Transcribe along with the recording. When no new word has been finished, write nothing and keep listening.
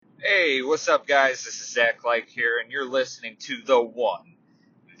Hey, what's up, guys? This is Zach Like here, and you're listening to the one,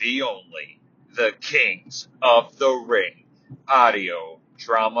 the only, the Kings of the Ring audio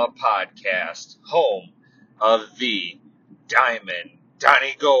drama podcast, home of the Diamond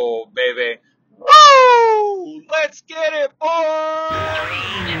Donnie Gold, baby. Woo! Let's get it, boys!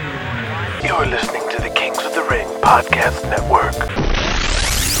 You're listening to the Kings of the Ring podcast network.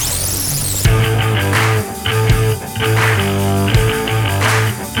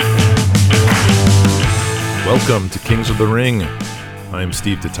 Welcome to Kings of the Ring. I am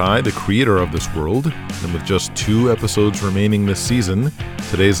Steve Tatai, the creator of this world, and with just 2 episodes remaining this season,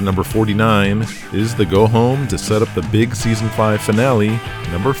 today's number 49 is the go home to set up the big season 5 finale,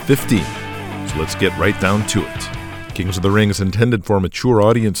 number 50. So let's get right down to it. Kings of the Ring is intended for mature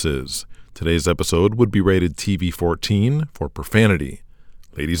audiences. Today's episode would be rated TV-14 for profanity.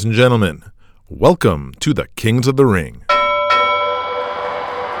 Ladies and gentlemen, welcome to the Kings of the Ring.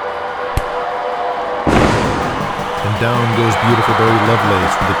 And down goes beautiful Barry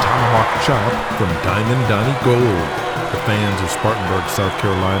Lovelace with a tomahawk chop from Diamond Donnie Gold. The fans of Spartanburg, South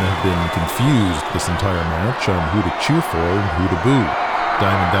Carolina have been confused this entire match on who to cheer for and who to boo.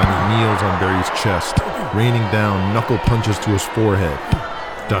 Diamond Donnie kneels on Barry's chest, raining down knuckle punches to his forehead.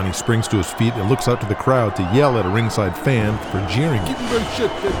 Donnie springs to his feet and looks out to the crowd to yell at a ringside fan for jeering.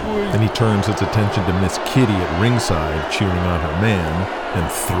 Then he turns his attention to Miss Kitty at ringside, cheering on her man,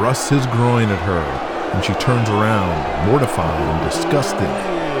 and thrusts his groin at her. And she turns around, mortified and disgusted.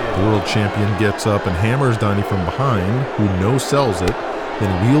 The world champion gets up and hammers Donnie from behind, who no-sells it,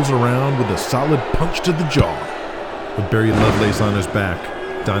 then wheels around with a solid punch to the jaw. With Barry Lovelace on his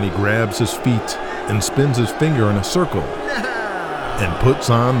back, Donnie grabs his feet and spins his finger in a circle and puts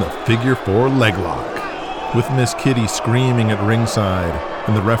on the figure 4 leg lock. With Miss Kitty screaming at ringside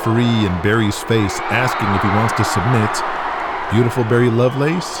and the referee in Barry's face asking if he wants to submit, beautiful Barry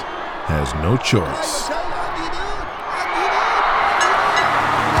Lovelace has no choice.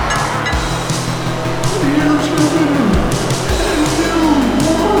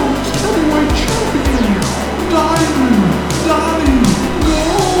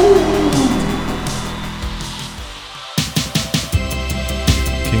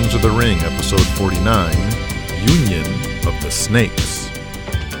 Kings of the Ring, episode 49, Union of the Snakes.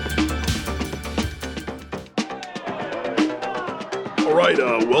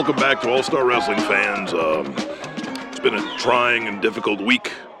 Welcome back to All-Star Wrestling fans. It's been a trying and difficult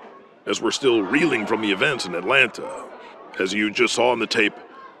week as we're still reeling from the events in Atlanta. As you just saw on the tape,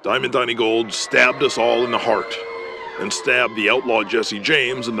 Diamond Donnie Gold stabbed us all in the heart and stabbed the outlaw Jesse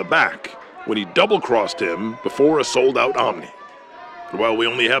James in the back when he double-crossed him before a sold-out Omni. And while we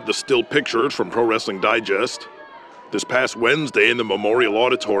only have the still pictures from Pro Wrestling Digest, this past Wednesday in the Memorial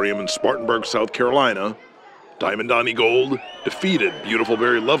Auditorium in Spartanburg, South Carolina, Diamond Donnie Gold defeated beautiful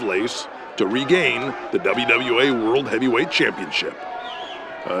Barry Lovelace to regain the WWA World Heavyweight Championship.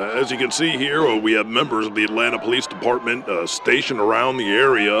 As you can see here, we have members of the Atlanta Police Department stationed around the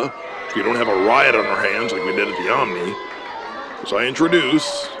area so we don't have a riot on our hands like we did at the Omni. So I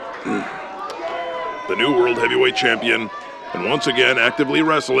introduce the new World Heavyweight Champion and once again actively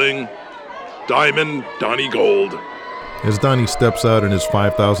wrestling, Diamond Donnie Gold. As Donnie steps out in his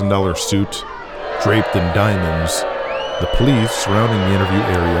 $5,000 suit, draped in diamonds, the police surrounding the interview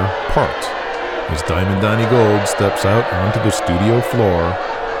area part as Diamond Donnie Gold steps out onto the studio floor,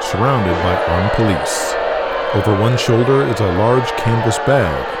 surrounded by armed police. Over one shoulder is a large canvas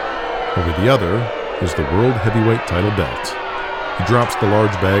bag. Over the other is the World Heavyweight title belt. He drops the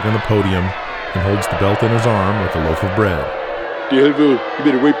large bag on the podium and holds the belt in his arm like a loaf of bread. Delvo, you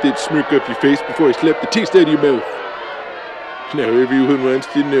better wipe that smirk off your face before I slap the taste out of your mouth. Now everyone wants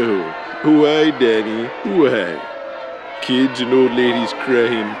to know, why, Daddy? Why? Kids and old ladies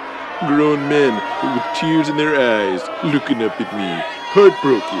crying. Grown men with tears in their eyes looking up at me,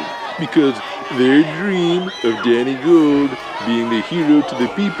 heartbroken, because their dream of Danny Gold being the hero to the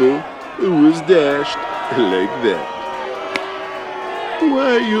people was dashed like that.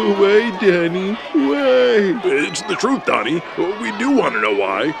 Why, oh why, Donnie? Why? It's the truth, Donnie. We do want to know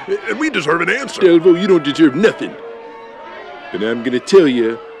why, and we deserve an answer. Delvo, you don't deserve nothing. And I'm gonna tell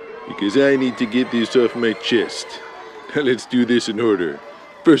you, because I need to get this off my chest. Now let's do this in order.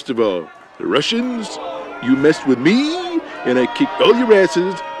 First of all, the Russians, you messed with me, and I kicked all your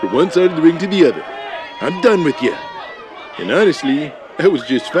asses from one side of the ring to the other. I'm done with you. And honestly, I was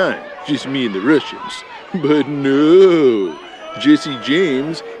just fine, just me and the Russians. But no, Jesse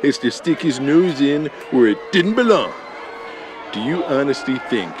James has to stick his nose in where it didn't belong. Do you honestly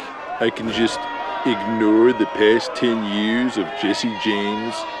think I can just ignore the past 10 years of Jesse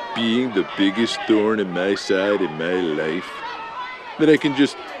James being the biggest thorn in my side in my life? That I can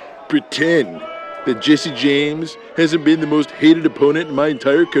just pretend that Jesse James hasn't been the most hated opponent in my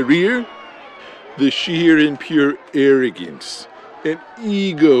entire career? The sheer and pure arrogance and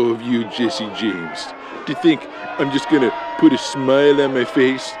ego of you, Jesse James, to think I'm just gonna put a smile on my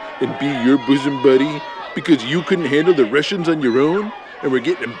face and be your bosom buddy because you couldn't handle the Russians on your own and were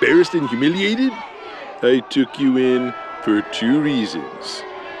getting embarrassed and humiliated? I took you in for 2 reasons.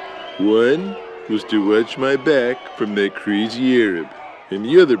 One was to watch my back from that crazy Arab, and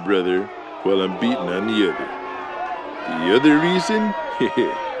the other, brother, while I'm beating on the other. The other reason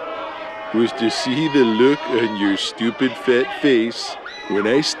was to see the look on your stupid fat face when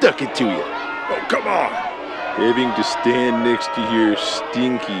I stuck it to you. Oh, come on! Having to stand next to your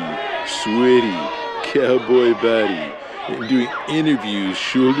stinky, sweaty, cowboy body and doing interviews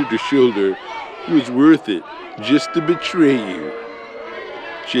shoulder to shoulder was worth it just to betray you.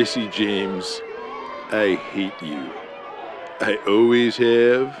 Jesse James, I hate you. I always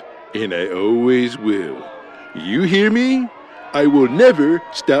have, and I always will. You hear me? I will never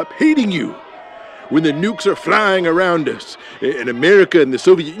stop hating you. When the nukes are flying around us, and America and the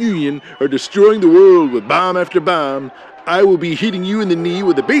Soviet Union are destroying the world with bomb after bomb, I will be hitting you in the knee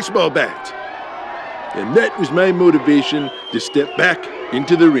with a baseball bat. And that was my motivation to step back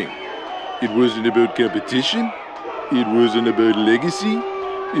into the ring. It wasn't about competition. It wasn't about legacy.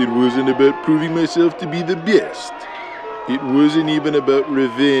 It wasn't about proving myself to be the best. It wasn't even about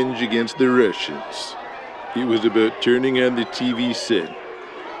revenge against the Russians. It was about turning on the TV set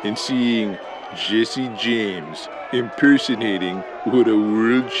and seeing Jesse James impersonating what a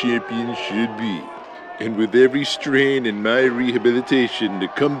world champion should be. And with every strain in my rehabilitation to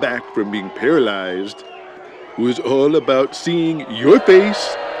come back from being paralyzed was all about seeing your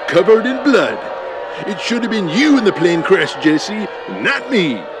face covered in blood. It should have been you in the plane crash, Jesse, not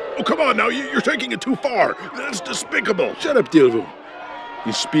me. Oh, come on now, you're taking it too far. That's despicable. Shut up, Delvo.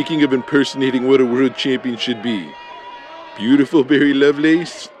 And speaking of impersonating what a world champion should be, beautiful Barry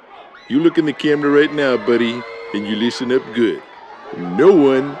Lovelace, you look in the camera right now, buddy, and you listen up good. No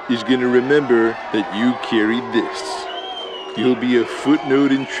one is going to remember that you carried this. You'll be a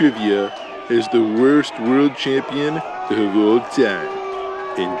footnote in trivia as the worst world champion of all time.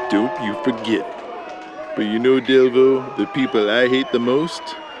 And don't you forget it. But you know, Delvo, the people I hate the most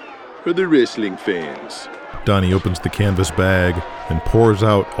are the wrestling fans. Donnie opens the canvas bag and pours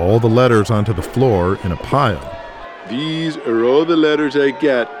out all the letters onto the floor in a pile. These are all the letters I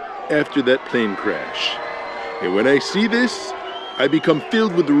got after that plane crash. And when I see this, I become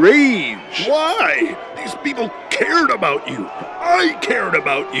filled with rage. Why? These people cared about you. I cared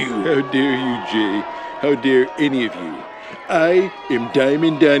about you. How dare you, Jay? How dare any of you? I am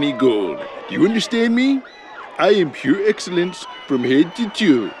Diamond Donnie Gold. Do you understand me? I am pure excellence from head to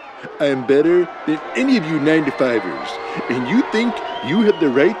toe. I am better than any of you 9-to-5ers. And you think you have the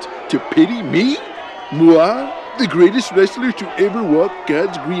right to pity me? Moi, the greatest wrestler to ever walk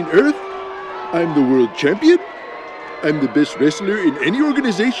God's green earth? I'm the world champion. I'm the best wrestler in any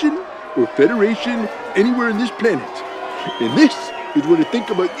organization or federation anywhere on this planet. And this is what I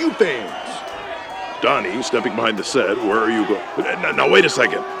think about you fans. Donnie, stepping behind the set, where are you going? Now, wait a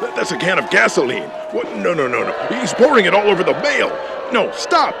second. That's a can of gasoline. What? No. He's pouring it all over the mail. No,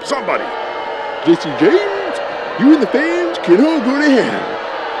 stop, somebody. Jesse James, you and the fans can all go to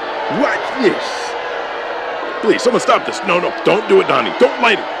hell. Watch this. Please, someone stop this. No, don't do it, Donnie. Don't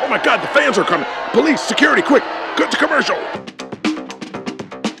light it. Oh my God, the fans are coming. Police, security, quick. Cut to commercial.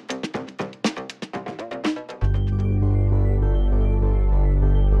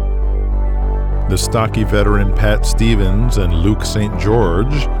 The stocky veteran Pat Stevens and Luke St.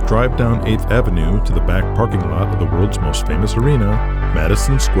 George drive down 8th Avenue to the back parking lot of the world's most famous arena,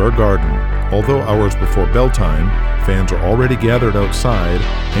 Madison Square Garden. Although hours before bell time, fans are already gathered outside,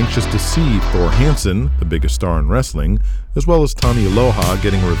 anxious to see Thor Hansen, the biggest star in wrestling, as well as Tommy Aloha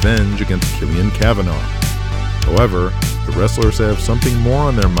getting revenge against Killian Cavanaugh. However, the wrestlers have something more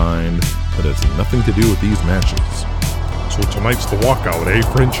on their mind that has nothing to do with these matches. So tonight's the walkout, eh,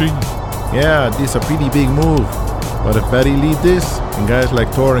 Frenchie? Yeah, this is a pretty big move. But if Betty lead this, and guys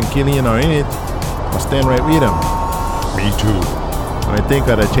like Thor and Killian are in it, I'll stand right with them. Me too. I think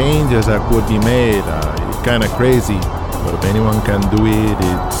that the changes that could be made, it's kind of crazy. But if anyone can do it,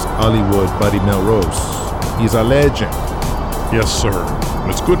 it's Hollywood Buddy Melrose. He's a legend. Yes, sir. And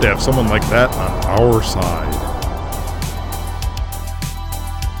it's good to have someone like that on our side.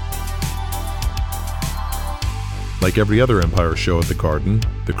 Like every other Empire show at the Garden,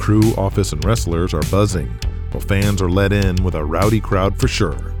 the crew, office, and wrestlers are buzzing, while fans are let in with a rowdy crowd for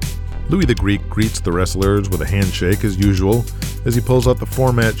sure. Louis the Greek greets the wrestlers with a handshake as usual as he pulls out the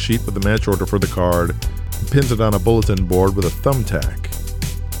format sheet with the match order for the card and pins it on a bulletin board with a thumbtack.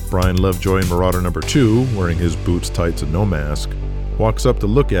 Brian Lovejoy, Marauder number 2, wearing his boots, tights, and no mask, walks up to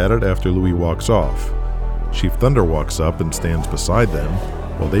look at it after Louis walks off. Chief Thunder walks up and stands beside them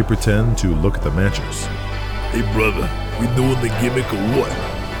while they pretend to look at the matches. Hey, brother, we doing the gimmick or what?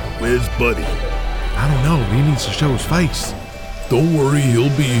 Where's Buddy? I don't know, he needs to show his face. Don't worry,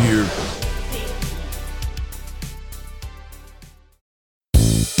 he'll be here.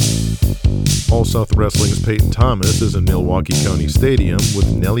 All South Wrestling's Peyton Thomas is in Milwaukee County Stadium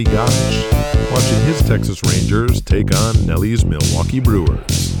with Nellie Gotch, watching his Texas Rangers take on Nellie's Milwaukee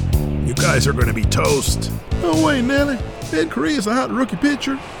Brewers. You guys are going to be toast. No way, Nellie. Ed Korea's a hot rookie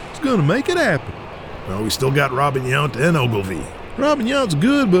pitcher. He's going to make it happen. Well, we still got Robin Yount and Ogilvy. Robin Yount's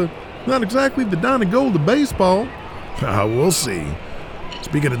good, but not exactly the Donnie Gold of baseball. We'll see.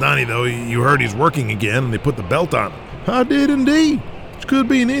 Speaking of Donnie, though, you heard he's working again and they put the belt on him. I did indeed. Which could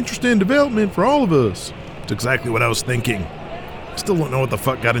be an interesting development for all of us. That's exactly what I was thinking. I still don't know what the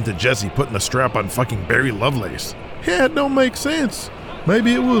fuck got into Jesse putting the strap on fucking Barry Lovelace. Yeah, it don't make sense.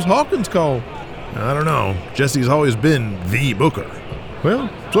 Maybe it was Hawkins' call. I don't know. Jesse's always been the booker. Well,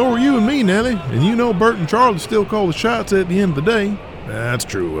 so are you and me, Nellie. And you know Bert and Charlie still call the shots at the end of the day. That's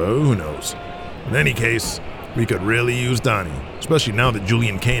true. Who knows? In any case, we could really use Donnie, especially now that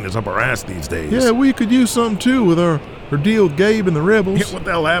Julian Kane is up our ass these days. Yeah, we could use something too with our deal with Gabe and the Rebels. Yeah, what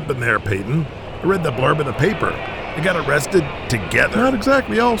the hell happened there, Peyton? I read the blurb in the paper. They got arrested together. Not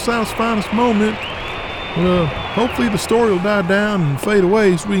exactly All South's finest moment. Well, hopefully the story will die down and fade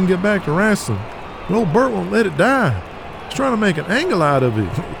away so we can get back to wrestling. But old Bert won't let it die. He's trying to make an angle out of it.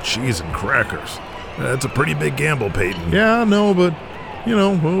 Oh, cheese and crackers. That's a pretty big gamble, Peyton. Yeah, I know, but,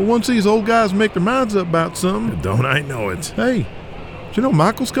 once these old guys make their minds up about something. Don't I know it? Hey, do you know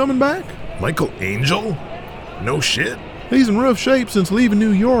Michael's coming back? Michael Angel? No shit. He's in rough shape since leaving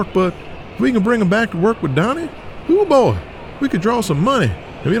New York, but if we can bring him back to work with Donnie, ooh boy, we could draw some money.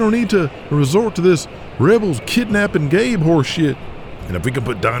 And we don't need to resort to this Rebels kidnapping Gabe horse shit. And if we could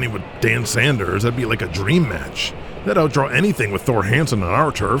put Donnie with Dan Sanders, that'd be like a dream match. That'd outdraw anything with Thor Hansen on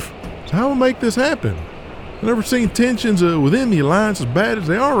our turf. So how will make this happen? I've never seen tensions within the alliance as bad as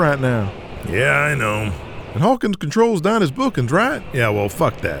they are right now. Yeah, I know. And Hawkins controls Donnie's bookings, right? Yeah, well,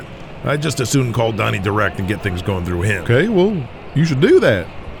 fuck that. I'd just as soon call Donnie direct and get things going through him. Okay, well, you should do that.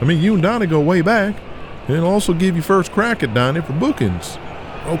 I mean, you and Donnie go way back. And it'll also give you first crack at Donnie for bookings.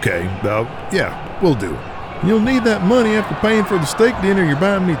 Okay, yeah, we'll do. You'll need that money after paying for the steak dinner you're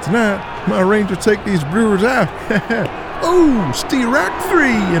buying me tonight. My Rangers take these Brewers out. Oh, Steve Rock 3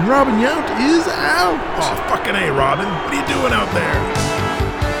 and Robin Yount is out. Oh, fucking A, Robin. What are you doing out there?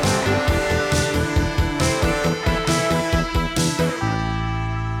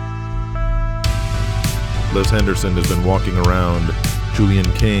 Les Henderson has been walking around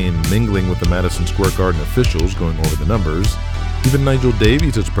Julian Kane, mingling with the Madison Square Garden officials, going over the numbers. Even Nigel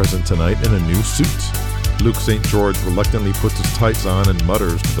Davies is present tonight in a new suit. Luke St. George reluctantly puts his tights on and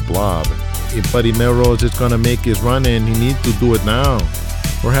mutters to the Blob. If Buddy Melrose is gonna make his run in, he needs to do it now.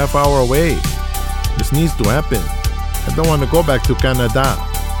 We're half hour away. This needs to happen. I don't want to go back to Canada.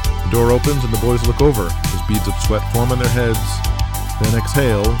 The door opens and the boys look over as beads of sweat form on their heads, then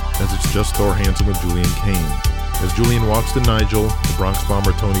exhale as it's just Thor Hansen with Julian Kane. As Julian walks to Nigel, the Bronx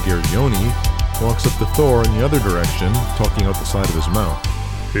Bomber Tony Gargioni walks up to Thor in the other direction, talking out the side of his mouth.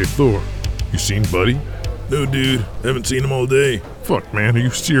 Hey, Thor, you seen Buddy? No, dude. Haven't seen him all day. Fuck, man, are you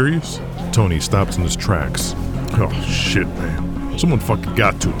serious? Tony stops in his tracks. Oh, shit, man. Someone fucking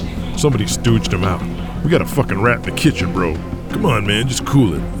got to him. Somebody stooged him out. We got a fucking rat in the kitchen, bro. Come on, man, just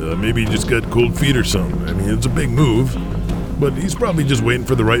cool it. Maybe he just got cold feet or something. I mean, it's a big move. But he's probably just waiting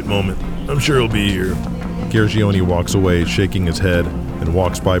for the right moment. I'm sure he'll be here. Gargioni walks away, shaking his head, and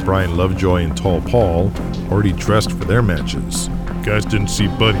walks by Brian Lovejoy and Tall Paul, already dressed for their matches. You guys didn't see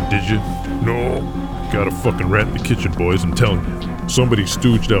Buddy, did you? No. Got a fucking rat in the kitchen, boys, I'm telling you. Somebody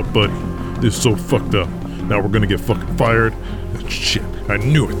stooged out Buddy. This is so fucked up. Now we're gonna get fucking fired. Shit, I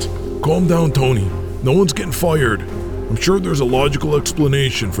knew it. Calm down, Tony. No one's getting fired. I'm sure there's a logical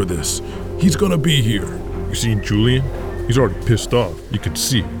explanation for this. He's gonna be here. You seen Julian? He's already pissed off. You can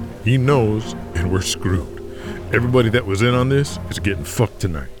see. He knows, and we're screwed. Everybody that was in on this is getting fucked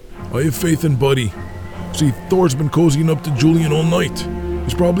tonight. I have faith in Buddy. See, Thor's been cozying up to Julian all night.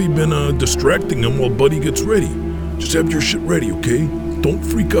 He's probably been distracting him while Buddy gets ready. Just have your shit ready, okay? Don't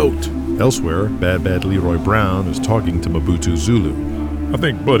freak out. Elsewhere, Bad Leroy Brown is talking to Mabutu Zulu. I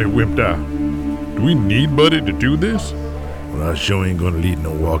think Buddy wimped out. Do we need Buddy to do this? Well, I sure ain't gonna lead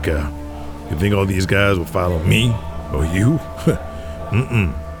no walkout. You think all these guys will follow me? Or you?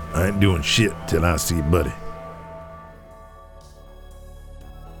 I ain't doing shit till I see Buddy.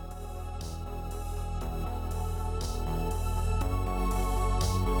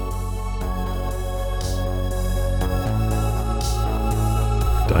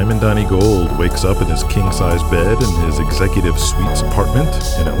 Diamond Donnie Gold wakes up in his king-size bed in his executive suites apartment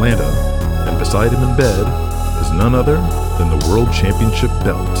in Atlanta, and beside him in bed is none other than the World Championship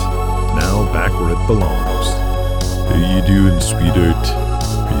belt, now back where it belongs. How you doing, sweetheart?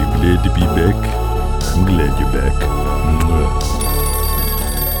 Are you glad to be back? I'm glad you're back.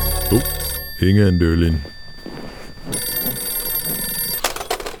 Oh, hang on, darling.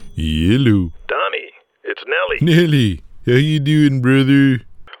 Hello. Donnie, it's Nelly. Nelly, how you doing, brother?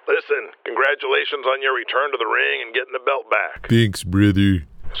 Listen, congratulations on your return to the ring and getting the belt back. Thanks, brother.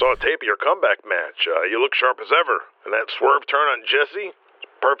 Saw a tape of your comeback match. You look sharp as ever. And that swerve turn on Jesse,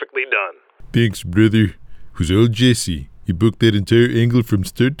 perfectly done. Thanks, brother. Who's old Jesse? He booked that entire angle from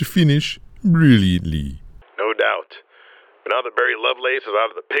start to finish brilliantly. No doubt. But now that Barry Lovelace is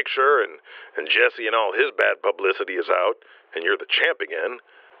out of the picture and Jesse and all his bad publicity is out, and you're the champ again,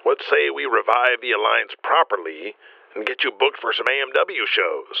 let's say we revive the alliance properly and get you booked for some AMW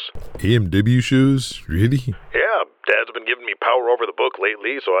shows. AMW shows? Really? Yeah, Dad's been giving me power over the book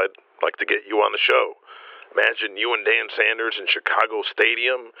lately, so I'd like to get you on the show. Imagine you and Dan Sanders in Chicago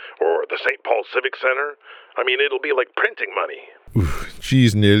Stadium or the St. Paul Civic Center. I mean, it'll be like printing money. Oof,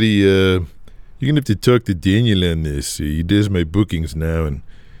 geez, Nelly, you're gonna have to talk to Daniel on this. He does my bookings now, and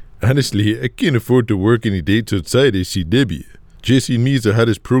honestly, I can't afford to work any dates outside SCW. Jesse and me is the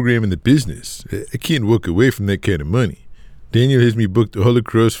hottest program in the business. I can't walk away from that kind of money. Daniel has me booked all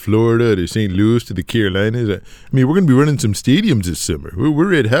across Florida to St. Louis to the Carolinas. I mean, we're going to be running some stadiums this summer. We're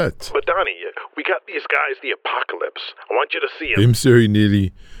red hot. But Donnie, we got these guys, the Apocalypse. I want you to see them. I'm sorry,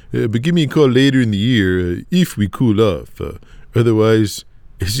 Nelly, but give me a call later in the year if we cool off. Otherwise,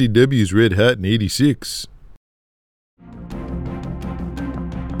 SCW is red hot in 86.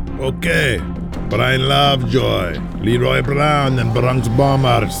 Okay, Brian Lovejoy, Leroy Brown, and Bronx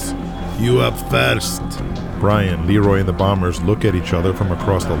Bombers. You up first. Brian, Leroy, and the Bombers look at each other from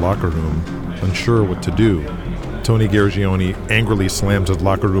across the locker room, unsure what to do. Tony Gargioni angrily slams his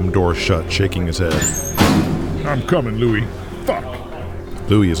locker room door shut, shaking his head. I'm coming, Louie. Fuck.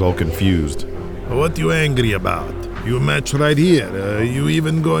 Louie is all confused. What you angry about? You match right here. You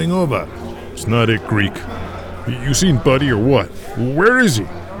even going over? It's not it, Greek. You seen Buddy or what? Where is he?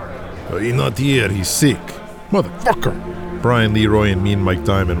 He not here. He's sick. Motherfucker. Brian, Leroy, and Mean Mike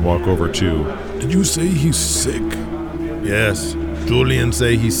Diamond walk over too. Did you say he's sick? Yes. Julian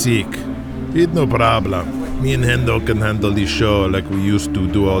say he's sick. It's no problem. Me and Hendo can handle the show like we used to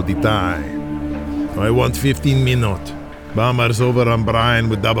do all the time. I want 15 minutes. Bombers over on Brian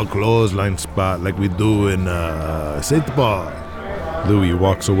with double clothesline spot like we do in St. Paul. Louie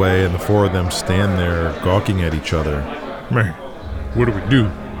walks away and the four of them stand there gawking at each other. Man, what do we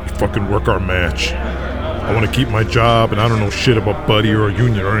do? We fucking work our match. I want to keep my job and I don't know shit about Buddy or a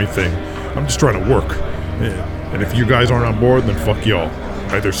union or anything. I'm just trying to work. And if you guys aren't on board, then fuck y'all.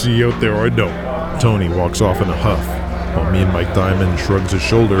 Either see you out there or I don't. Tony walks off in a huff, while Mean Mike Diamond shrugs his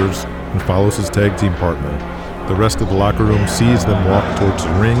shoulders and follows his tag team partner. The rest of the locker room sees them walk towards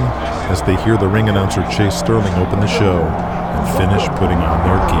the ring as they hear the ring announcer Chase Sterling open the show and finish putting on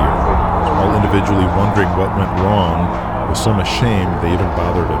their gear, all individually wondering what went wrong, with some ashamed they even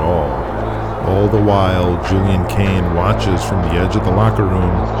bothered at all. All the while, Julian Kane watches from the edge of the locker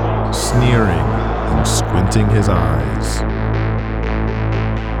room, sneering and squinting his eyes.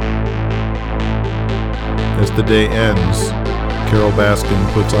 As the day ends, Carol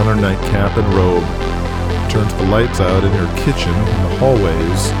Baskin puts on her nightcap and robe, turns the lights out in her kitchen in the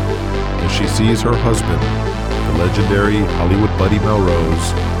hallways as she sees her husband, the legendary Hollywood Buddy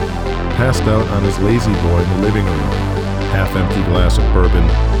Melrose, passed out on his lazy boy in the living room, half-empty glass of bourbon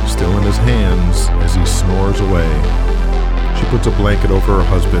still in his hands as he snores away. She puts a blanket over her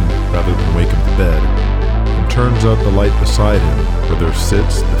husband rather than wake him to bed, and turns out the light beside him where there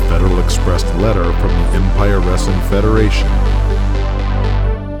sits the Federal Express letter from the Empire Wrestling Federation,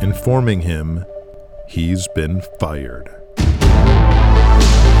 informing him he's been fired.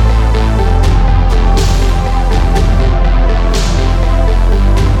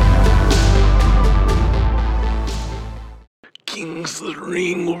 Kings of the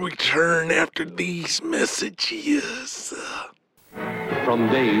Ring will return after these messages. From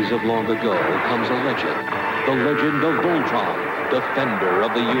days of long ago comes a legend. The legend of Voltron, defender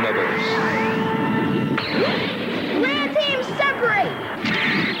of the universe. Land team separate!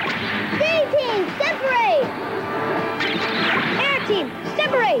 B team separate! Air team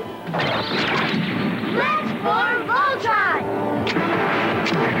separate! Let's form Voltron!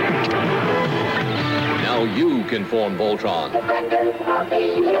 Now you can form Voltron.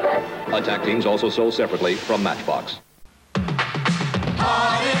 Attack teams also sold separately from Matchbox.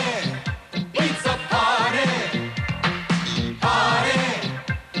 Party, pizza party, party,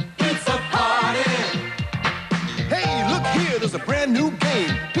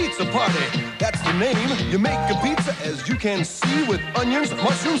 name. You make a pizza, as you can see, with onions,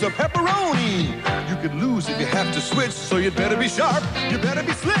 mushrooms, or pepperoni. You could lose if you have to switch, so you'd better be sharp, you better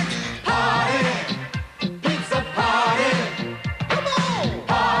be slick. Party! Pizza party! Come on!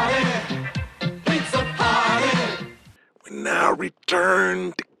 Party! Pizza party! We now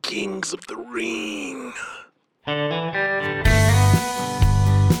return to Kings of the Ring.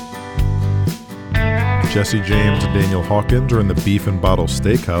 Jesse James and Daniel Hawkins are in the Beef and Bottle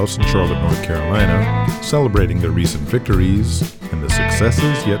Steakhouse in Charlotte, North Carolina, celebrating their recent victories and the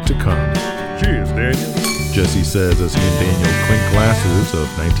successes yet to come. Cheers, Daniel. Jesse says as he and Daniel clink glasses of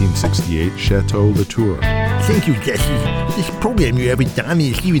 1968 Chateau Latour. Thank you, Jesse. This program you have with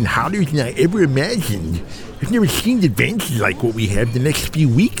Donnie is even harder than I ever imagined. I've never seen adventures like what we have the next few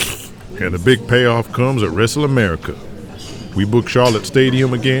weeks. And the big payoff comes at Wrestle America. We book Charlotte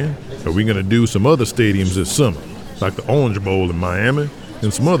Stadium again. Are we going to do some other stadiums this summer, like the Orange Bowl in Miami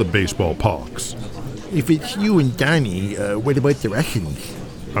and some other baseball parks? If it's you and Donnie, what about the Russians?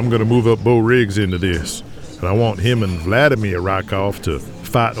 I'm going to move up Bo Riggs into this, and I want him and Vladimir Rakov to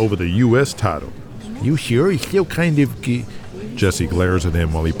fight over the U.S. title. You sure? He's still kind of... Jesse glares at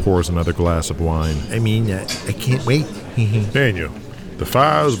him while he pours another glass of wine. I mean, I can't wait. Daniel, the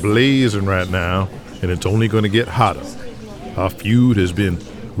fire's blazing right now, and it's only going to get hotter. Our feud has been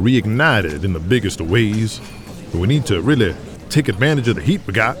reignited in the biggest of ways. But we need to really take advantage of the heat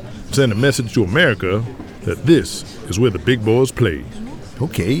we got, send a message to America that this is where the big boys play.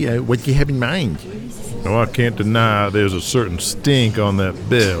 Okay, what do you have in mind? Now, I can't deny there's a certain stink on that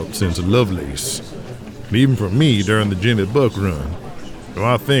belt since Lovelace. And even for me during the Jimmy Buck run.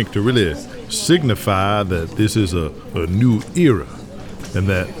 Now, I think to really signify that this is a new era and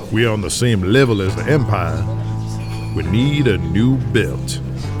that we're on the same level as the Empire, we need a new belt.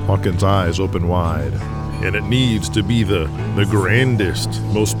 Hawkins' eyes open wide. And it needs to be the grandest,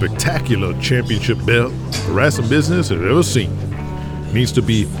 most spectacular championship belt the wrestling business has ever seen. It needs to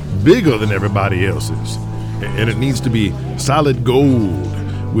be bigger than everybody else's. And it needs to be solid gold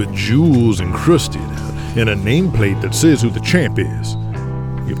with jewels encrusted and a nameplate that says who the champ is.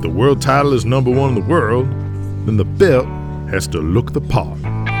 If the world title is number one in the world, then the belt has to look the part.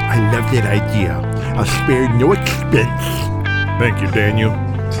 I love that idea. I'll spare no expense. Thank you, Daniel.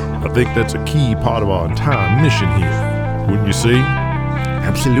 I think that's a key part of our entire mission here, wouldn't you say?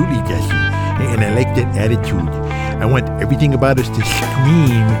 Absolutely, Jesse. And I like that attitude. I want everything about us to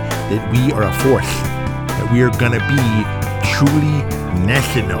scream that we are a force, that we are gonna be truly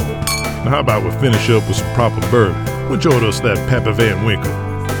national. Now, how about we finish up with some proper bourbon? Which owed us that Papa Van Winkle?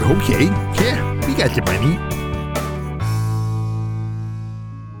 Okay, yeah, we got the money.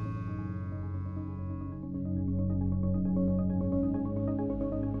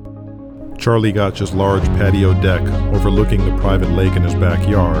 Charlie Gotch's large patio deck overlooking the private lake in his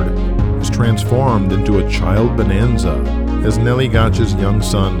backyard is transformed into a child bonanza as Nellie Gotch's young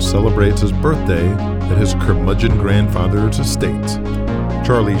son celebrates his birthday at his curmudgeon grandfather's estate.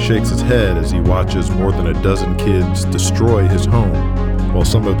 Charlie shakes his head as he watches more than a dozen kids destroy his home, while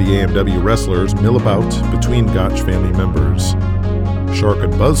some of the AMW wrestlers mill about between Gotch family members. Shark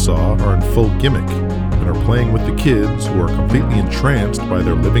and Buzzsaw are in full gimmick and are playing with the kids who are completely entranced by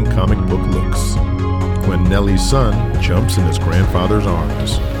their living comic book looks. When Nellie's son jumps in his grandfather's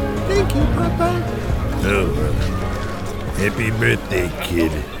arms. Thank you, Papa. Oh, happy birthday,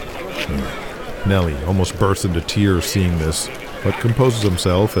 kid. Nellie almost bursts into tears seeing this, but composes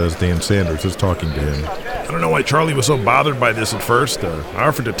himself as Dan Sanders is talking to him. I don't know why Charlie was so bothered by this at first. I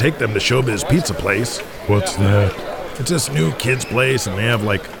offered to take them to Showbiz Pizza Place. What's that? It's this new kid's place, and they have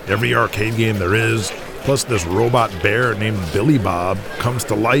like every arcade game there is. Plus this robot bear named Billy Bob comes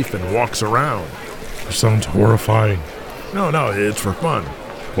to life and walks around. It sounds horrifying. No, it's for fun.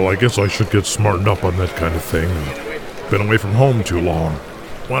 Well, I guess I should get smartened up on that kind of thing. Been away from home too long.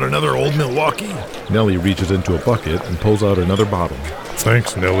 Want another Old Milwaukee? Nellie reaches into a bucket and pulls out another bottle.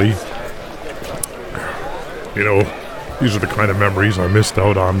 Thanks, Nellie. You know, these are the kind of memories I missed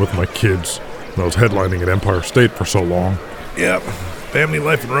out on with my kids when I was headlining at Empire State for so long. Yep. Family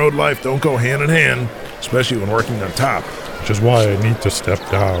life and road life don't go hand in hand, especially when working on top. Which is why I need to step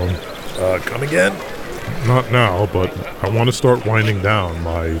down. Come again? Not now, but I want to start winding down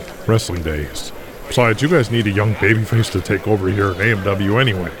my wrestling days. Besides, you guys need a young babyface to take over here at AMW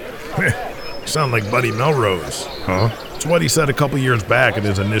anyway. You sound like Buddy Melrose. Huh? It's what he said a couple years back in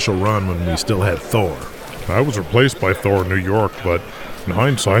his initial run when we still had Thor. I was replaced by Thor in New York, but in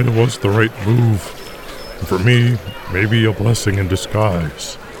hindsight, it was the right move. And for me, maybe a blessing in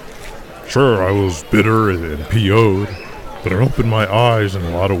disguise. Sure, I was bitter and PO'd, but it opened my eyes in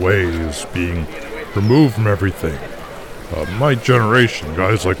a lot of ways, being removed from everything. My generation,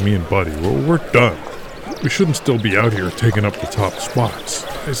 guys like me and Buddy, we're done. We shouldn't still be out here taking up the top spots.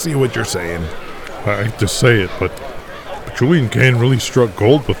 I see what you're saying. I hate to say it, but Julian Kane really struck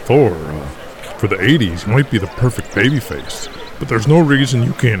gold with Thor. For the 80s, he might be the perfect babyface, but there's no reason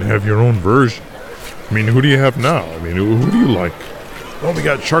you can't have your own version. I mean, who do you have now? I mean, who do you like? Well, we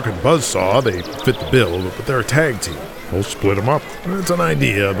got Shark and Buzzsaw. They fit the bill, but they're a tag team. We'll split them up. It's an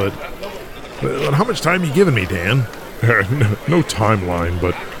idea, but how much time you giving me, Dan? No timeline,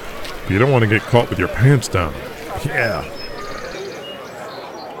 but you don't want to get caught with your pants down. Yeah.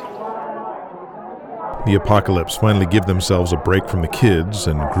 The Apocalypse finally give themselves a break from the kids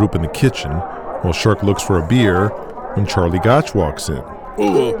and group in the kitchen while Shark looks for a beer when Charlie Gotch walks in.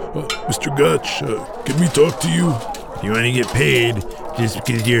 Mr. Gotch, can we talk to you? You want to get paid just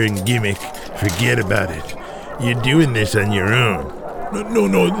because you're in gimmick? Forget about it. You're doing this on your own.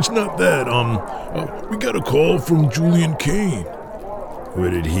 No, it's not that. We got a call from Julian Kane.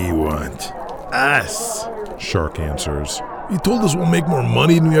 What did he want? Us. Shark answers. He told us we'll make more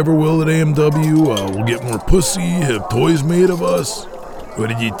money than we ever will at AMW. We'll get more pussy, have toys made of us. What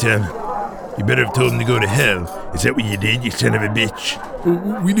did you tell him? You better have told him to go to hell. Is that what you did, you son of a bitch?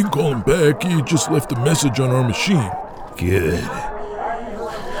 We didn't call him back. He just left a message on our machine. Good.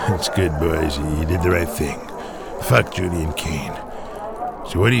 That's good, boys. You did the right thing. Fuck Julian Kane.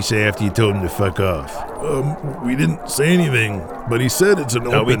 So what did he say after you told him to fuck off? We didn't say anything, but he said it's an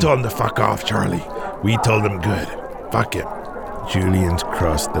open... No, we told him to fuck off, Charlie. We told him good. Fuck him. Julian's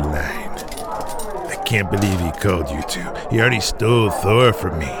crossed the line. I can't believe he called you two. He already stole Thor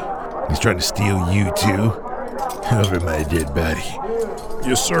from me. He's trying to steal you too? Over my dead body.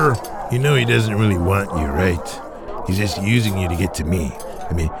 Yes, sir. You know he doesn't really want you, right? He's just using you to get to me.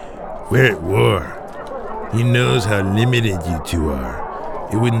 I mean, we're at war. He knows how limited you two are.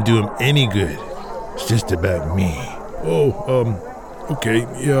 It wouldn't do him any good. It's just about me. Okay.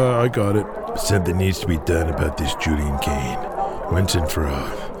 Yeah, I got it. Something needs to be done about this Julian Kane. Once and for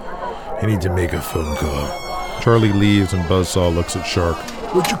all. I need to make a phone call. Charlie leaves and Buzzsaw looks at Shark.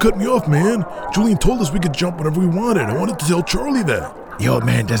 Why'd you cut me off, man? Julian told us we could jump whenever we wanted. I wanted to tell Charlie that. The old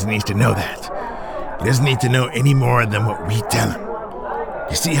man doesn't need to know that. He doesn't need to know any more than what we tell him.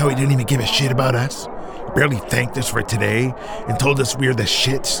 You see how he didn't even give a shit about us? He barely thanked us for today and told us we're the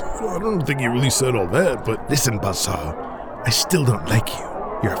shits. I don't think he really said all that, but... Listen, Buzzsaw, I still don't like you.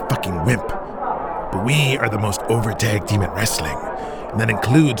 You're a fucking wimp. But we are the most over tag team in wrestling, and that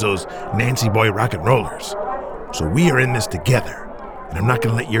includes those Nancy Boy rock and rollers. So we are in this together, and I'm not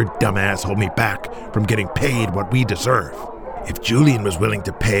gonna let your dumb ass hold me back from getting paid what we deserve. If Julian was willing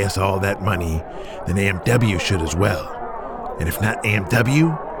to pay us all that money, then AMW should as well. And if not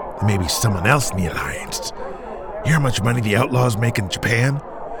AMW, then maybe someone else in the alliance. You hear how much money the Outlaws make in Japan?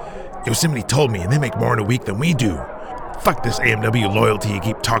 Yosemite told me, and they make more in a week than we do. Fuck this AMW loyalty you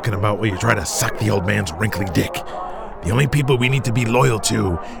keep talking about while you try to suck the old man's wrinkly dick. The only people we need to be loyal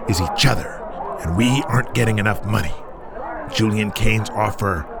to is each other, and we aren't getting enough money. Julian Kane's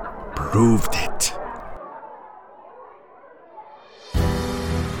offer proved it.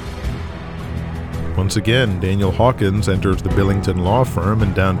 Once again, Daniel Hawkins enters the Billington law firm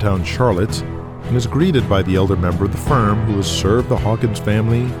in downtown Charlotte and is greeted by the elder member of the firm who has served the Hawkins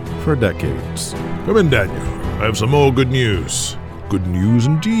family for decades. Come in, Daniel. I have some more good news. Good news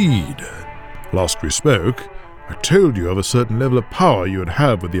indeed. Last we spoke, I told you of a certain level of power you would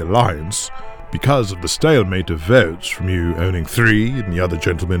have with the Alliance because of the stalemate of votes from you owning 3 and the other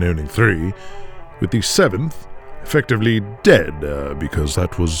gentleman owning 3, with the 7th effectively dead because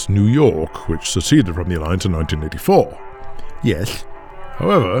that was New York, which seceded from the Alliance in 1984. Yes.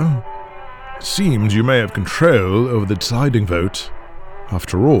 However, it seems you may have control over the deciding vote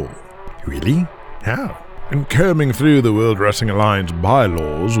after all. Really? How? In combing through the World Wrestling Alliance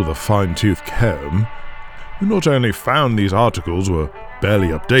bylaws with a fine-tooth comb, we not only found these articles were barely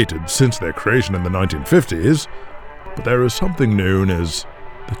updated since their creation in the 1950s, but there is something known as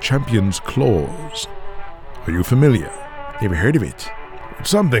the Champion's Clause. Are you familiar? Never heard of it. It's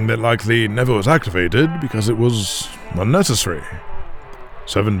something that likely never was activated because it was unnecessary.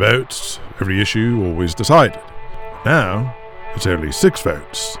 7 votes, every issue always decided. Now, it's only 6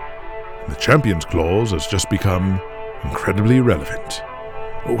 votes. The Champion's Clause has just become incredibly relevant.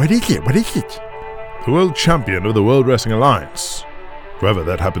 What is it? What is it? The World Champion of the World Wrestling Alliance, whoever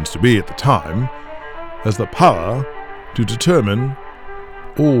that happens to be at the time, has the power to determine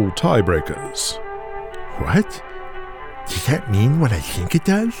all tiebreakers. What? Does that mean what I think it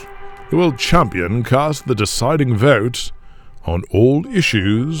does? The World Champion casts the deciding vote on all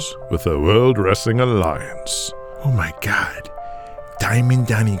issues with the World Wrestling Alliance. Oh my God. Diamond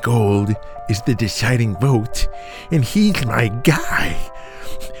Donnie Gold is the deciding vote, and he's my guy.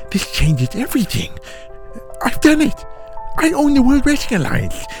 This changes everything. I've done it. I own the World Wrestling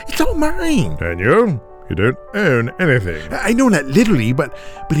Alliance. It's all mine. Daniel, you don't own anything. I know not literally, but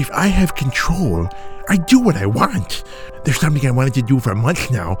if I have control, I do what I want. There's something I wanted to do for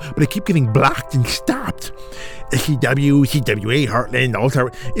months now, but I keep getting blocked and stopped. SCW, CWA, Heartland,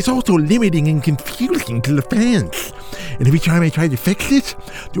 All-Star, it's all so limiting and confusing to the fans. And every time I try to fix this,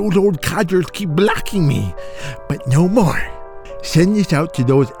 the old codgers keep blocking me. But no more. Send this out to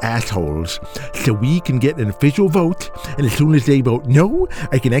those assholes so we can get an official vote, and as soon as they vote no,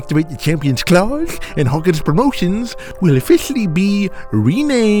 I can activate the Champions Clause, and Hawkins Promotions will officially be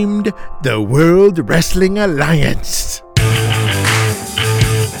renamed the World Wrestling Alliance.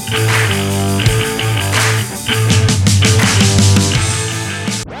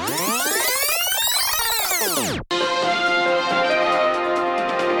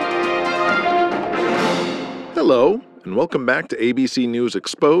 Hello, and welcome back to ABC News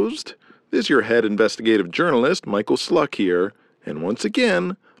Exposed. This is your head investigative journalist, Michael Sluck here, and once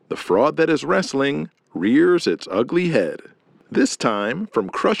again, the fraud that is wrestling rears its ugly head. This time from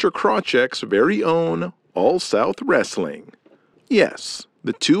Crusher Krawcheck's very own All South Wrestling. Yes,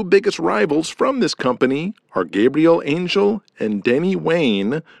 the two biggest rivals from this company are Gabriel Angel and Denny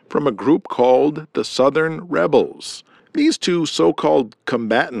Wayne from a group called the Southern Rebels. These two so-called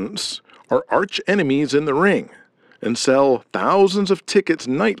combatants are arch enemies in the ring and sell thousands of tickets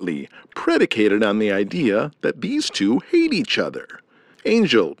nightly predicated on the idea that these two hate each other.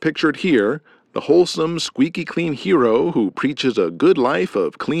 Angel, pictured here, the wholesome, squeaky clean hero who preaches a good life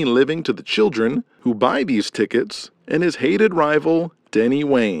of clean living to the children who buy these tickets, and his hated rival, Denny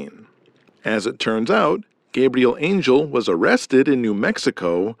Wayne. As it turns out, Gabriel Angel was arrested in New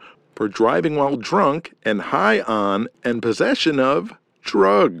Mexico for driving while drunk and high on and possession of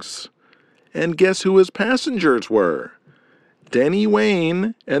drugs. And guess who his passengers were? Denny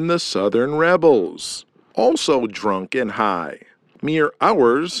Wayne and the Southern Rebels, also drunk and high, mere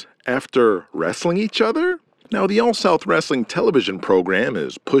hours after wrestling each other? Now, the All South Wrestling television program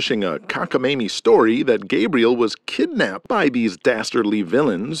is pushing a cockamamie story that Gabriel was kidnapped by these dastardly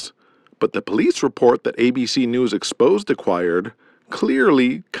villains, but the police report that ABC News Exposed acquired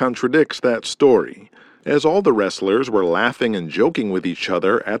clearly contradicts that story, as all the wrestlers were laughing and joking with each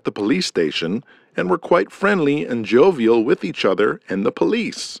other at the police station and were quite friendly and jovial with each other and the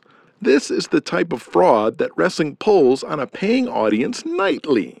police. This is the type of fraud that wrestling pulls on a paying audience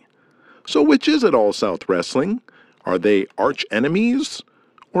nightly. So which is it, All South Wrestling? Are they arch enemies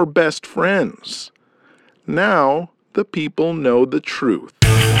or best friends? Now the people know the truth.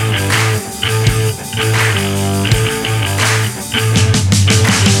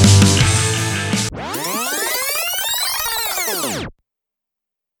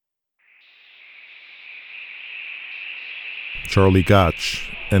 Charlie Gotch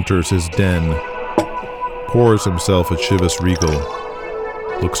enters his den, pours himself a Chivas Regal,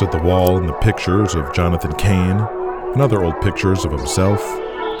 looks at the wall and the pictures of Jonathan Cain and other old pictures of himself,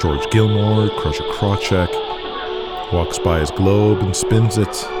 George Gilmore, Crusher Krawcheck, walks by his globe and spins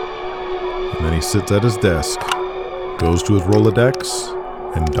it, and then he sits at his desk, goes to his Rolodex,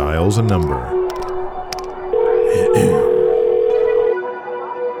 and dials a number.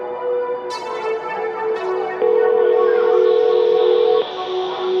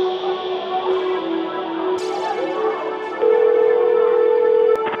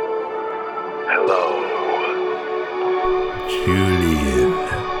 Julian.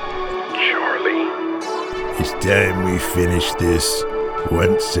 Charlie. It's time we finish this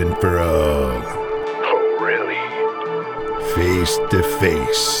once and for all. Oh, really? Face to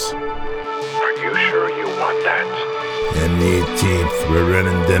face. Are you sure you want that? On the 18th, we're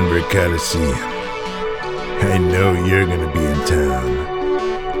running Denver Coliseum. I know you're gonna be in town.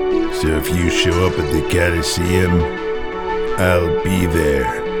 So if you show up at the Coliseum, I'll be there,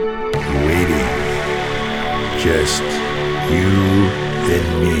 waiting. Just you and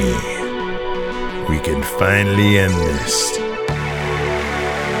me. We can finally end this.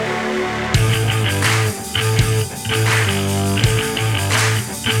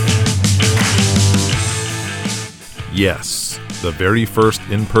 Yes, the very first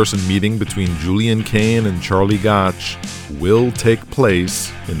in-person meeting between Julian Cain and Charlie Gotch will take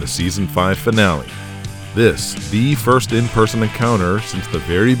place in the Season 5 finale. This, the first in-person encounter since the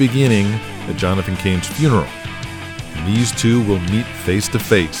very beginning at Jonathan Cain's funeral. And these two will meet face to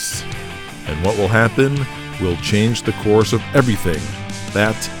face. And what will happen will change the course of everything.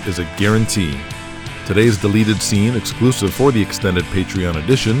 That is a guarantee. Today's deleted scene, exclusive for the extended Patreon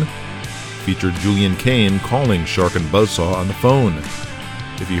edition, featured Julian Cain calling Shark and Buzzsaw on the phone.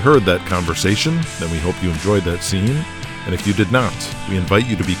 If you heard that conversation, then we hope you enjoyed that scene. And if you did not, we invite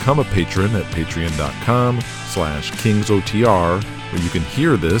you to become a patron at patreon.com/KingsOTR, where you can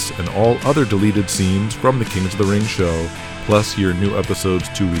hear this and all other deleted scenes from the Kings of the Ring show, plus hear new episodes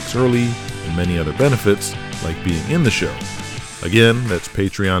 2 weeks early, and many other benefits, like being in the show. Again, that's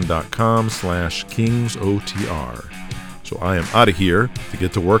patreon.com/KingsOTR. So I am out of here to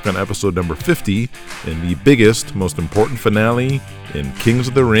get to work on episode number 50 in the biggest, most important finale in Kings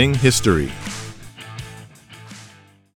of the Ring history.